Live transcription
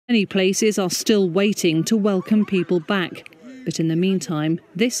Many places are still waiting to welcome people back. But in the meantime,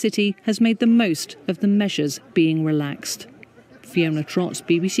 this city has made the most of the measures being relaxed. Fiona Trott,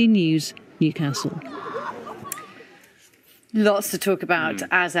 BBC News, Newcastle. Lots to talk about,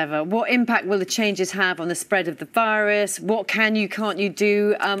 as ever. What impact will the changes have on the spread of the virus? What can you, can't you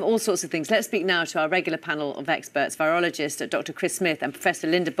do? All sorts of things. Let's speak now to our regular panel of experts, virologist Dr. Chris Smith and Professor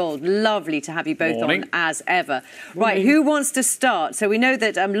Linda Bauld. Lovely to have you both on, as ever. Right, who wants to start? So we know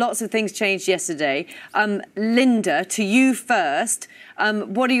that lots of things changed yesterday. Linda, to you first.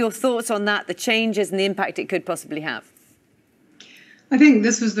 What are your thoughts on that, the changes and the impact it could possibly have? I think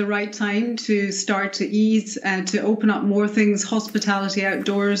this was the right time to start to ease, to open up more things, hospitality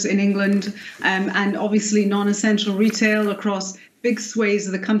outdoors in England, and obviously non-essential retail across big swathes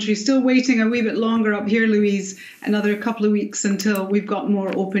of the country. Still waiting a wee bit longer up here, Louise, another couple of weeks until we've got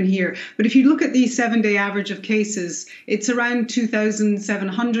more open here. But if you look at the 7-day average of cases, it's around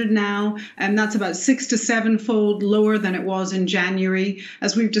 2,700 now, and that's about 6 to 7-fold lower than it was in January.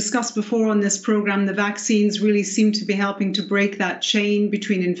 As we've discussed before on this programme, the vaccines really seem to be helping to break that chain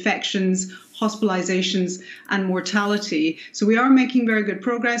between infections, hospitalizations and mortality. So we are making very good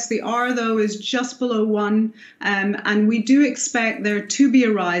progress. The R, though, is just below 1, and we do expect there to be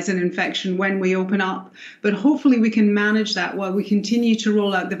a rise in infection when we open up. But hopefully we can manage that while we continue to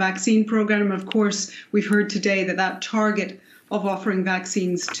roll out the vaccine programme. Of course, we've heard today that that target of offering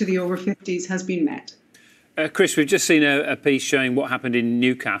vaccines to the over 50s has been met. Chris, we've just seen a piece showing what happened in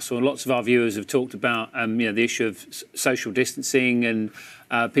Newcastle, and lots of our viewers have talked about the issue of social distancing and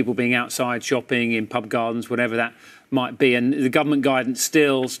people being outside shopping in pub gardens, whatever that might be. And the government guidance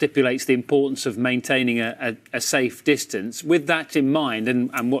still stipulates the importance of maintaining a safe distance. With that in mind,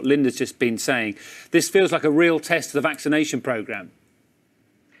 and what Linda's just been saying, this feels like a real test of the vaccination programme.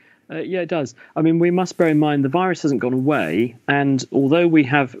 Yeah, it does. I mean, we must bear in mind the virus hasn't gone away. And although we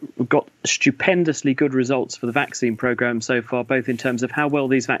have got stupendously good results for the vaccine programme so far, both in terms of how well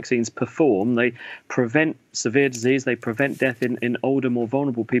these vaccines perform, they prevent severe disease, they prevent death in older, more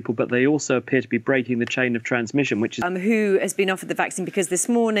vulnerable people, but they also appear to be breaking the chain of transmission, which is... Who has been offered the vaccine? Because this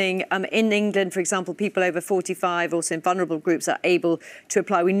morning in England, for example, people over 45, also in vulnerable groups, are able to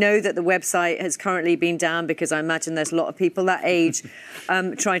apply. We know that the website has currently been down because I imagine there's a lot of people that age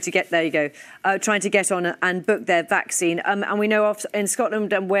trying to get on and book their vaccine. And we know in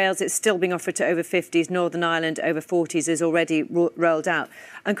Scotland and Wales it's still being offered to over 50s. Northern Ireland over 40s is already rolled out.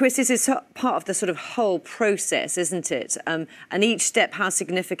 And Chris, this is part of the sort of whole process, isn't it? And each step, how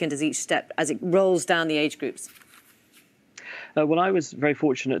significant is each step as it rolls down the age groups? Well, I was very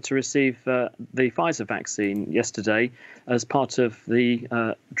fortunate to receive the Pfizer vaccine yesterday as part of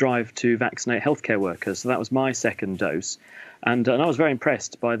the drive to vaccinate healthcare workers. So that was my second dose. And I was very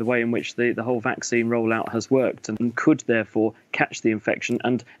impressed by the way in which the whole vaccine rollout has worked and could therefore catch the infection.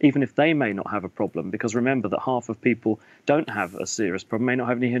 And even if they may not have a problem, because remember that half of people don't have a serious problem, may not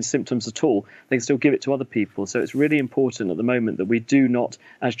have any symptoms at all, they can still give it to other people. So it's really important at the moment that we do not,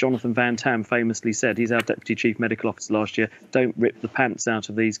 as Jonathan Van Tam famously said, he's our Deputy Chief Medical Officer last year, don't rip the pants out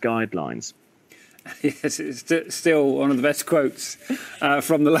of these guidelines. Yes, it's still one of the best quotes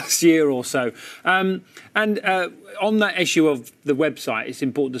from the last year or so. And on that issue of the website, it's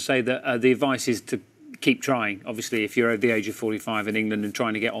important to say that the advice is to keep trying, obviously, if you're over the age of 45 in England and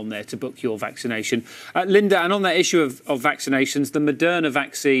trying to get on there to book your vaccination. Linda, and on that issue of vaccinations, the Moderna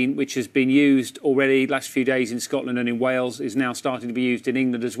vaccine, which has been used already last few days in Scotland and in Wales, is now starting to be used in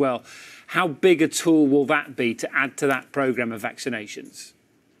England as well. How big a tool will that be to add to that programme of vaccinations?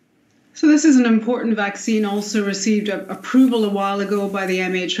 So this is an important vaccine, also received approval a while ago by the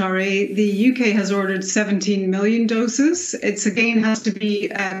MHRA. The UK has ordered 17 million doses. It's again has to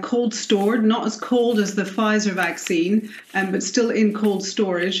be cold stored, not as cold as the Pfizer vaccine, but still in cold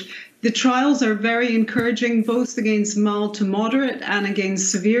storage. The trials are very encouraging, both against mild to moderate and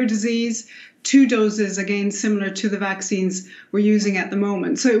against severe disease. 2 doses, again, similar to the vaccines we're using at the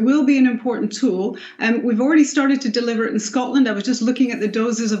moment. So it will be an important tool. We've already started to deliver it in Scotland. I was just looking at the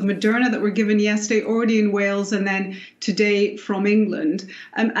doses of Moderna that were given yesterday, already in Wales, and then today from England.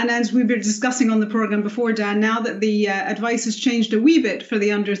 And as we were discussing on the programme before, Dan, now that the advice has changed a wee bit for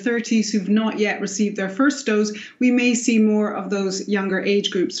the under 30s who've not yet received their first dose, we may see more of those younger age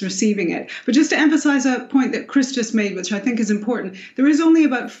groups receiving it. But just to emphasise a point that Chris just made, which I think is important, there is only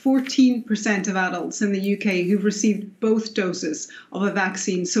about 14% of adults in the UK who've received both doses of a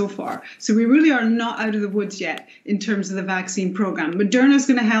vaccine so far. So we really are not out of the woods yet in terms of the vaccine programme. Moderna is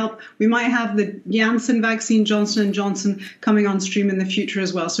going to help. We might have the Janssen vaccine, Johnson & Johnson, coming on stream in the future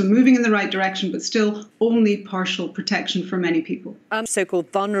as well. So moving in the right direction, but still only partial protection for many people.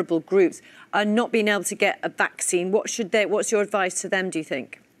 So-called vulnerable groups are not being able to get a vaccine. What's your advice to them, do you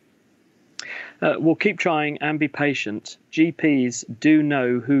think? We'll keep trying and be patient. GPs do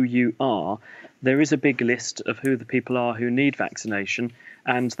know who you are. There is a big list of who the people are who need vaccination,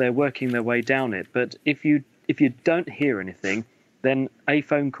 and they're working their way down it. But if you don't hear anything, then a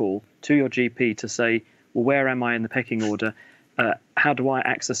phone call to your GP to say, well, where am I in the pecking order? How do I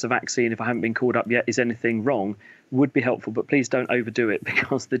access a vaccine if I haven't been called up yet? Is anything wrong? Would be helpful, but please don't overdo it,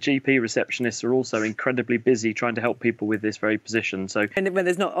 because the GP receptionists are also incredibly busy trying to help people with this very position. So, and when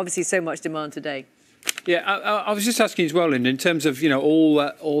there's not obviously so much demand today. Yeah, I was just asking as well, Linda, in terms of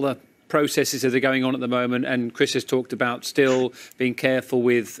all the processes that are going on at the moment, and Chris has talked about still being careful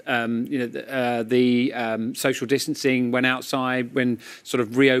with the social distancing when outside, when sort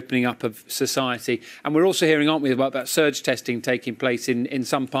of reopening up of society. And we're also hearing, aren't we, about surge testing taking place in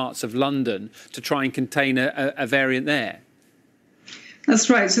some parts of London to try and contain a variant there.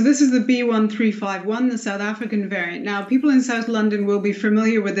 That's right. So this is the B1351, the South African variant. Now, people in South London will be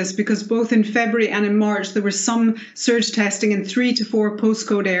familiar with this because both in February and in March, there was some surge testing in 3 to 4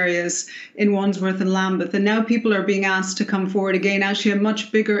 postcode areas in Wandsworth and Lambeth. And now people are being asked to come forward again, actually a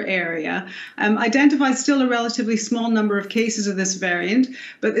much bigger area. Identified still a relatively small number of cases of this variant,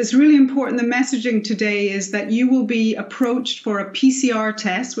 but it's really important. The messaging today is that you will be approached for a PCR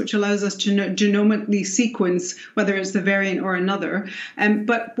test, which allows us to genomically sequence whether it's the variant or another.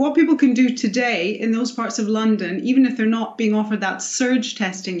 But what people can do today in those parts of London, even if they're not being offered that surge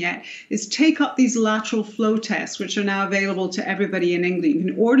testing yet, is take up these lateral flow tests, which are now available to everybody in England. You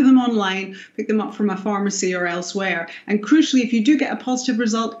can order them online, pick them up from a pharmacy or elsewhere. And crucially, if you do get a positive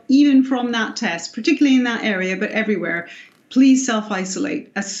result, even from that test, particularly in that area, but everywhere, please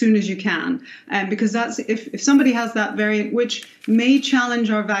self-isolate as soon as you can, because that's if somebody has that variant, which may challenge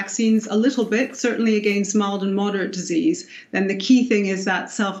our vaccines a little bit, certainly against mild and moderate disease, then the key thing is that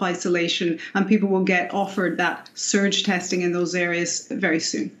self-isolation, and people will get offered that surge testing in those areas very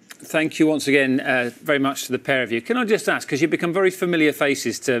soon. Thank you once again very much to the pair of you. Can I just ask, because you've become very familiar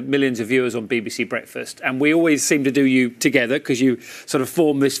faces to millions of viewers on BBC Breakfast, and we always seem to do you together because you sort of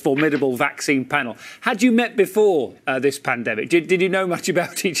form this formidable vaccine panel. Had you met before this pandemic? Did you know much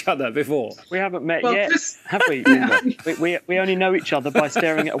about each other before? We haven't met yet, have we? We only know each other by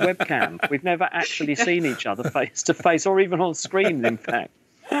staring at a webcam. We've never actually seen each other face to face, or even on screen, in fact.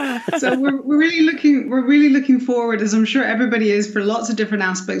 So we're really looking forward, as I'm sure everybody is, for lots of different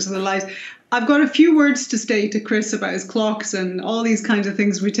aspects of their lives. I've got a few words to say to Chris about his clocks and all these kinds of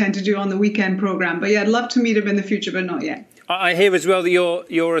things we tend to do on the weekend programme. But yeah, I'd love to meet him in the future, but not yet. I hear as well that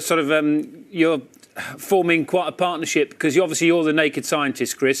you're a sort of you're forming quite a partnership, because you're the naked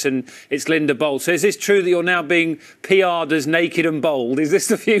scientist, Chris, and it's Linda Bauld. So is this true that you're now being PR'd as naked and bold? Is this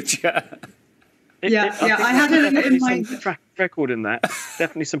the future? I had it in my track record in that.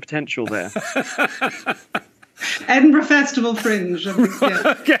 Definitely some potential there. Edinburgh Festival Fringe.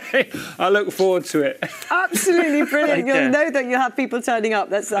 Okay, I look forward to it. Absolutely brilliant. You'll know that you'll have people turning up.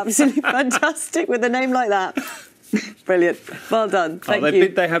 That's absolutely fantastic with a name like that. Brilliant. Well done. Thank you.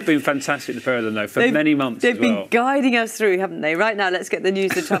 They have been fantastic, the pair of them, though, for many months as well. They've been guiding us through, haven't they? Right now, let's get the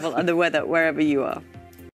news, the travel and the weather wherever you are.